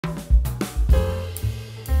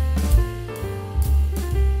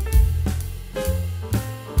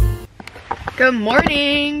Good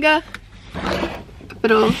morning. But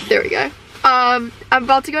there we go. I'm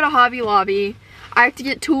about to go to Hobby Lobby. I have to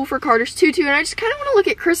get tulle for Carter's tutu, and I just kind of want to look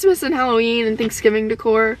at Christmas and Halloween and Thanksgiving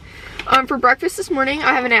decor. For breakfast this morning,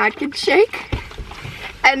 I have an Atkins shake.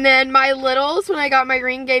 And then my littles, when I got my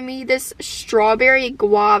ring, gave me this strawberry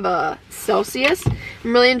guava Celsius.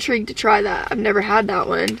 I'm really intrigued to try that. I've never had that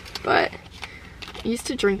one, but I used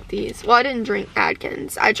to drink these. Well, I didn't drink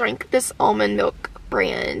Atkins. I drank this almond milk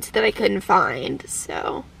brand that I couldn't find,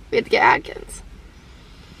 so we had to get Atkins.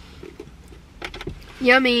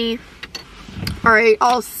 Yummy. Alright,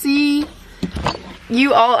 I'll see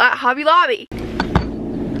you all at Hobby Lobby.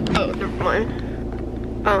 Oh, never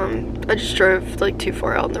mind. I just drove like too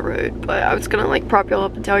far out on the road, but I was gonna like prop y'all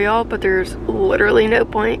up and tell y'all, but there's literally no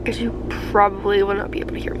point because you probably will not be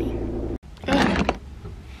able to hear me.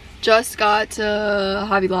 Just got to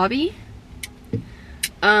Hobby Lobby.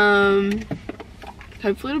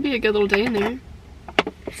 Hopefully it'll be a good little day in there.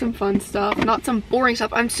 Some fun stuff, not some boring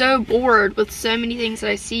stuff. I'm so bored with so many things that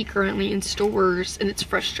I see currently in stores, and it's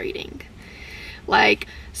frustrating. Like,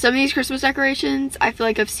 some of these Christmas decorations I feel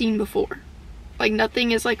like I've seen before. Like, nothing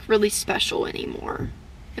is like really special anymore,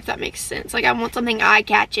 if that makes sense. Like, I want something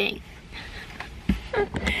eye-catching.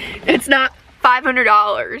 It's not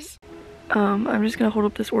 $500. I'm just gonna hold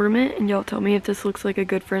up this ornament and y'all tell me if this looks like a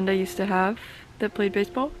good friend I used to have that played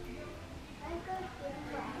baseball.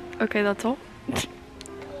 Okay, that's all.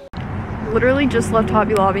 Literally just left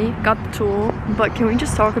Hobby Lobby, got the tulle, but can we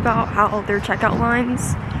just talk about how their checkout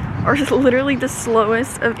lines are literally the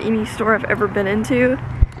slowest of any store I've ever been into?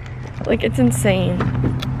 Like, it's insane.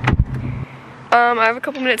 I have a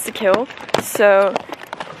couple minutes to kill, so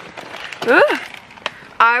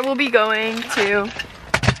I will be going to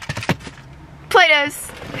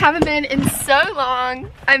Platos. Haven't been in so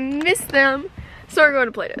long. I miss them, so we're going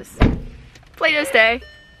to Platos. Platos Day.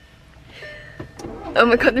 Oh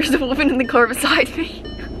my god, there's a woman in the car beside me.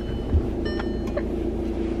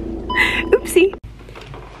 Oopsie.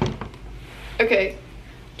 Okay,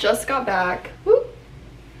 just got back. Woo.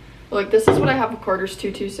 Like, this is what I have of Carter's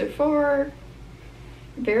tutu so far.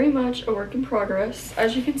 Very much a work in progress,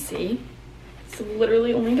 as you can see. It's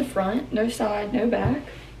literally only the front, no side, no back.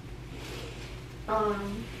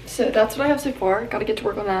 So that's what I have so far. Gotta get to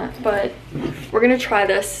work on that, but we're gonna try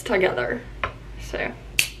this together. So.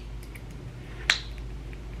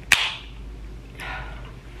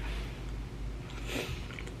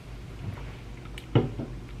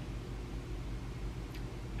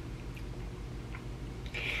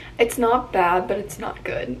 It's not bad, but it's not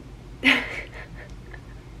good. I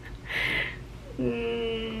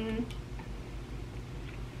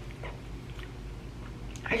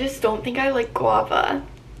just don't think I like guava.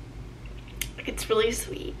 Like, it's really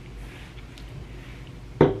sweet.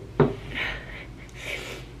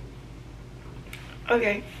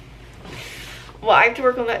 Okay. Well, I have to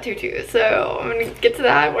work on that tutu, so I'm gonna get to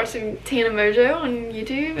that, watch some Tana Mojo on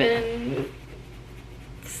YouTube, and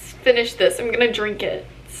finish this. I'm gonna drink it.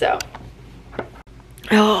 So,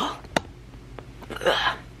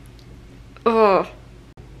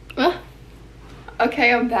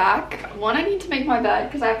 okay, I'm back. One, I need to make my bed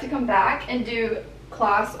because I have to come back and do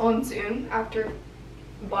class on Zoom after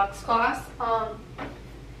Buck's class.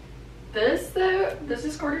 This though, this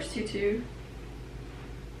is Carter's tutu.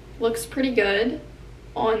 Looks pretty good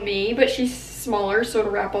on me, but she's smaller, so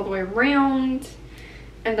it'll wrap all the way around,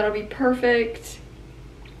 and that'll be perfect.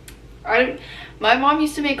 My mom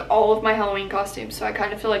used to make all of my Halloween costumes, so I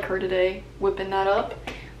kind of feel like her today, whipping that up.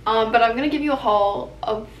 But I'm going to give you a haul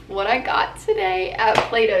of what I got today at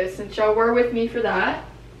Platos, since y'all were with me for that.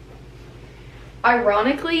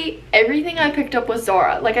 Ironically, everything I picked up was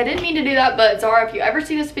Zara. Like, I didn't mean to do that, but Zara, if you ever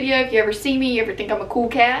see this video, if you ever see me, you ever think I'm a cool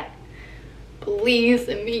cat, please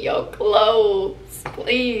send me your clothes.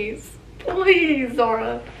 Please. Please,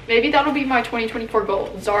 Zara. Maybe that'll be my 2024 goal.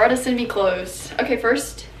 Zara to send me clothes. Okay,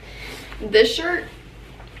 first, this shirt,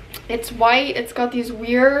 it's white. It's got these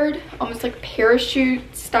weird, almost like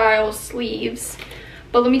parachute style sleeves.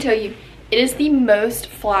 But let me tell you, it is the most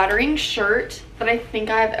flattering shirt that I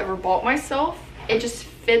think I've ever bought myself. It just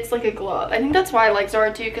fits like a glove. I think that's why I like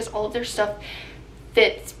Zara too, because all of their stuff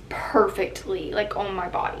fits perfectly, like, on my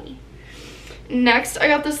body. Next, I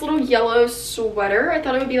got this little yellow sweater. I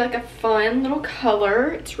thought it would be like a fun little color.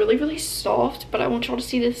 It's really, really soft, but I want y'all to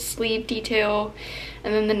see the sleeve detail.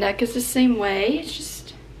 And then the neck is the same way. It's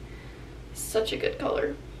just such a good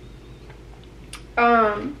color.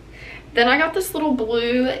 Then I got this little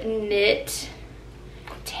blue knit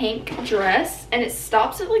tank dress, and it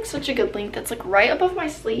stops at like such a good length. That's like right above my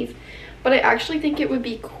sleeve, but I actually think it would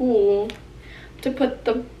be cool to put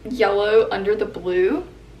the yellow under the blue.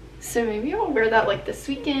 So maybe I'll wear that like this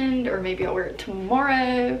weekend, or maybe I'll wear it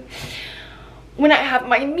tomorrow when I have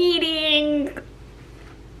my meeting.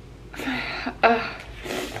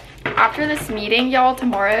 After this meeting, y'all,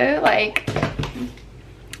 tomorrow, like,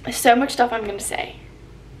 so much stuff I'm gonna say.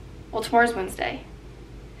 Well, tomorrow's Wednesday.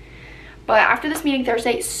 But after this meeting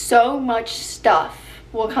Thursday, so much stuff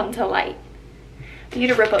will come to light. I need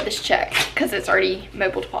to rip up this check because it's already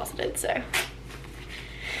mobile deposited, so.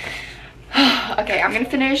 Okay, I'm gonna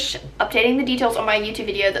finish updating the details on my YouTube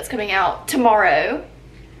video that's coming out tomorrow.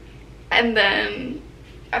 And then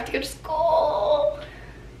I have to go to school.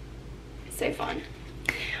 So fun.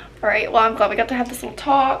 All right, well, I'm glad we got to have this little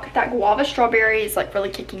talk. That guava strawberry is like really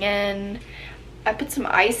kicking in. I put some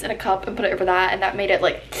ice in a cup and put it over that, and that made it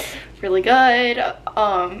like really good.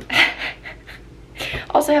 Also,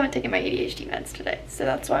 I haven't taken my ADHD meds today, so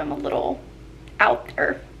that's why I'm a little out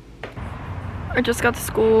there. I just got to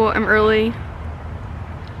school. I'm early.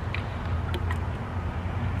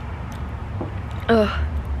 Ugh,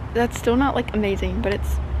 that's still not like amazing, but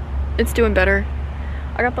it's doing better.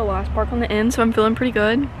 I got the last part on the end, so I'm feeling pretty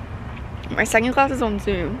good. My second class is on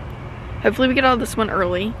Zoom. Hopefully we get out of this one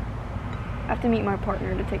early. I have to meet my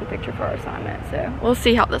partner to take a picture for our assignment, so we'll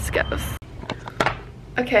see how this goes.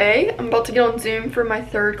 Okay, I'm about to get on Zoom for my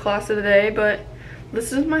third class of the day, but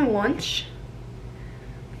this is my lunch.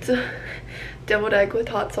 It's a deviled egg with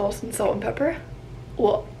hot sauce and salt and pepper.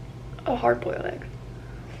 Well, a hard-boiled egg.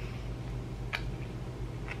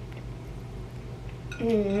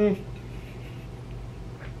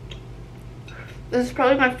 This is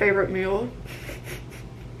probably my favorite meal.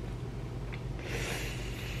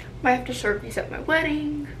 Might have to serve these at my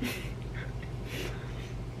wedding.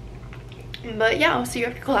 But yeah, I'll see you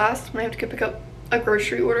after class when I have to go pick up a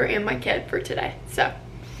grocery order and my kid for today. So.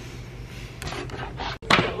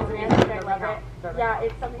 Yeah,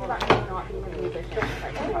 it's something about him not being a musician.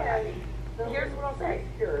 Here's what I'll say.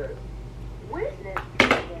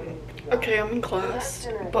 Okay, I'm in class,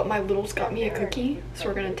 but my littles got me a cookie, so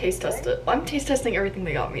we're gonna taste test it. I'm taste testing everything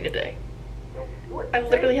they got me today. I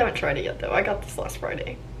literally haven't tried it yet though. I got this last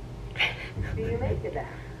Friday. Do you make it that?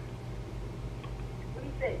 What do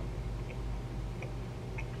you think?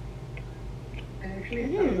 I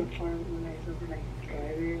actually saw the part when I was like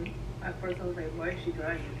driving. At first I was like, why is she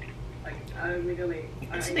driving? Like, I literally...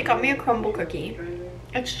 So they got me a crumble cookie.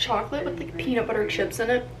 It's chocolate with like peanut butter chips in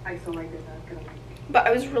it. I saw like that. But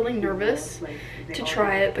I was really nervous to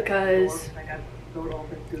try it because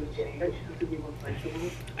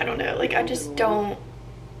I don't know, like I just don't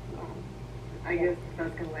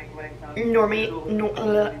normally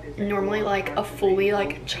like a fully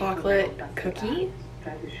like chocolate cookie.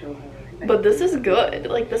 But this is good.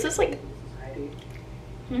 Like this is like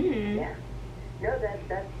Yeah. No, that's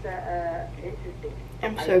interesting.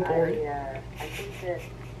 I'm so bored. I think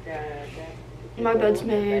that my bed's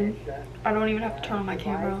made. I don't even have to turn on my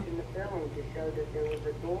camera. In the film to show that there was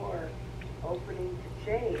a door opening to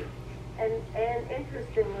change, and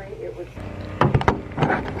interestingly, it was.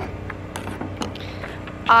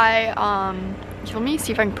 Let me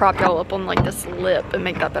see if I can prop y'all up on like this lip and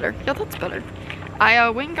make that better. Yeah, that's better. I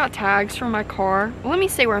went and got tags for my car. Well, let me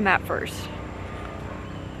say where I'm at first.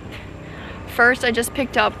 First, I just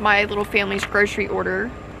picked up my little family's grocery order.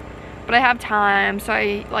 But I have time, so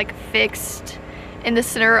I like fixed in the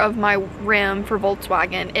center of my rim for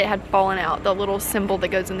Volkswagen. It had fallen out, the little symbol that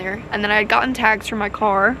goes in there. And then I had gotten tags for my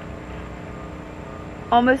car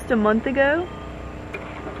almost a month ago.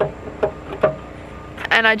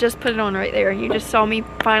 And I just put it on right there. You just saw me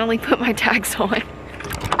finally put my tags on.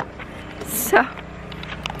 So,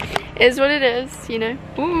 it is what it is, you know.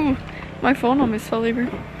 Ooh, my phone almost fell over.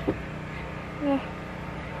 Ugh.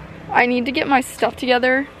 I need to get my stuff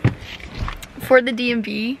together for the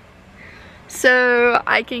DMV so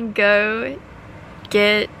I can go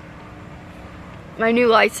get my new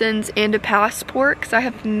license and a passport because I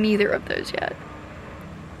have neither of those yet.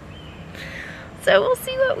 So we'll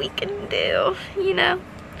see what we can do, you know.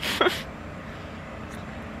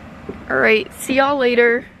 Alright, see y'all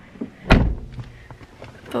later.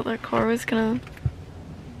 Thought that car was gonna...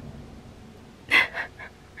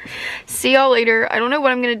 See y'all later. I don't know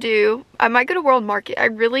what I'm gonna do. I might go to World Market. I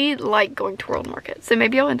really like going to World Market, so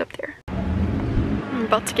maybe I'll end up there. I'm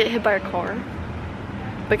about to get hit by a car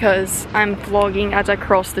because I'm vlogging as I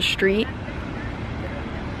cross the street.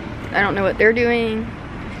 I don't know what they're doing.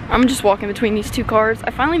 I'm just walking between these two cars.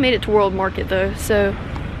 I finally made it to World Market though, so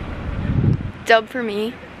dub for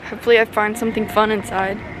me. Hopefully I find something fun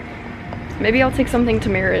inside. Maybe I'll take something to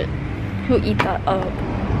Merritt. He'll eat that up.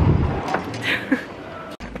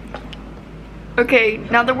 Okay,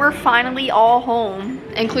 now that we're finally all home,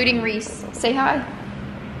 including Reese, say hi.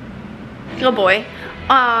 Good boy.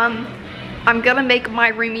 I'm gonna make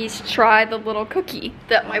my roomies try the little cookie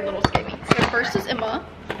that my littles gave me. So first is Emma.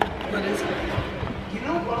 What is it?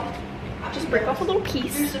 Just break off a little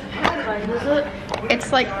piece. What is it?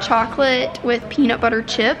 It's like chocolate with peanut butter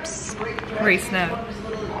chips. Race now.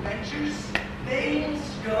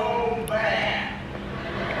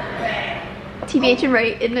 TBH and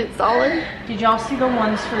rate, isn't it solid? Did y'all see the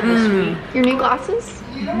ones for this week? Your new glasses?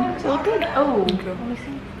 They look good. Oh, Okay. let me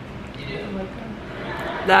see.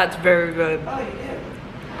 That's very good.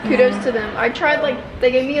 Kudos to them. I tried, like,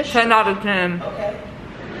 they gave me a 10 out of 10. Okay.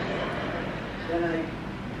 Then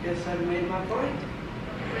I guess I made my point.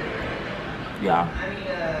 Yeah, I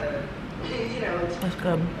mean, you know, that's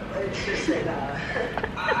good. it's just that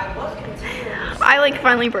I was continuing. I like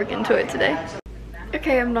finally broke into it today.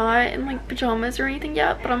 Okay, I'm not in like pajamas or anything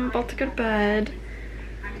yet, but I'm about to go to bed.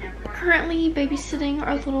 Currently babysitting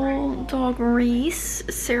our little dog Reese.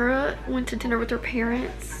 Sarah went to dinner with her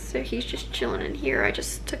parents, so he's just chilling in here. I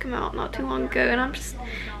just took him out not too long ago, and I'm just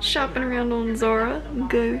shopping around on Zara.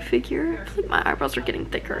 Go figure. I feel like my eyebrows are getting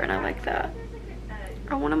thicker, and I like that.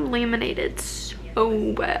 I want them laminated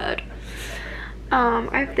so bad.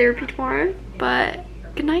 I have therapy tomorrow, but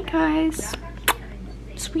good night, guys.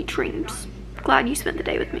 Sweet dreams. Glad you spent the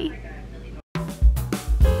day with me.